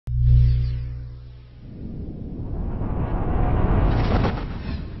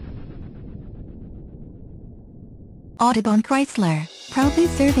Audubon Chrysler, proudly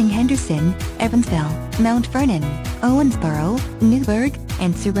serving Henderson, Evansville, Mount Vernon, Owensboro, Newburgh,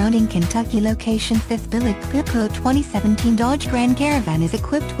 and surrounding Kentucky locations. This Billet Clearcoat 2017 Dodge Grand Caravan is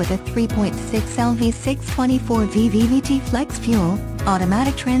equipped with a 3.6 LV624 VVT FlexFuel,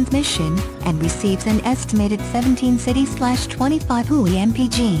 automatic transmission, and receives an estimated 17 city/25 Hwy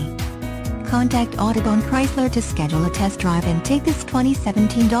MPG. Contact Audubon Chrysler to schedule a test drive and take this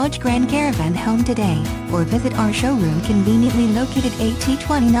 2017 Dodge Grand Caravan home today, or visit our showroom conveniently located at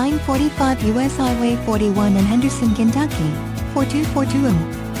 2945 US Highway 41 in Henderson, Kentucky,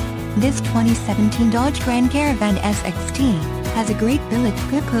 42420. This 2017 Dodge Grand Caravan SXT has a great Billet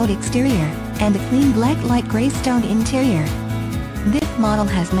Clearcoat exterior and a clean black light Graystone interior. This model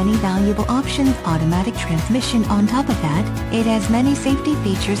has many valuable options. Automatic transmission. On top of that, it has many safety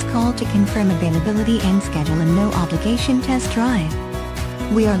features. Call to confirm availability and schedule a no-obligation test drive.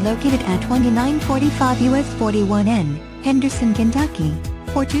 We are located at 2945 US 41 N, Henderson, Kentucky,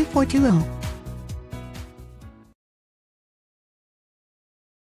 42420.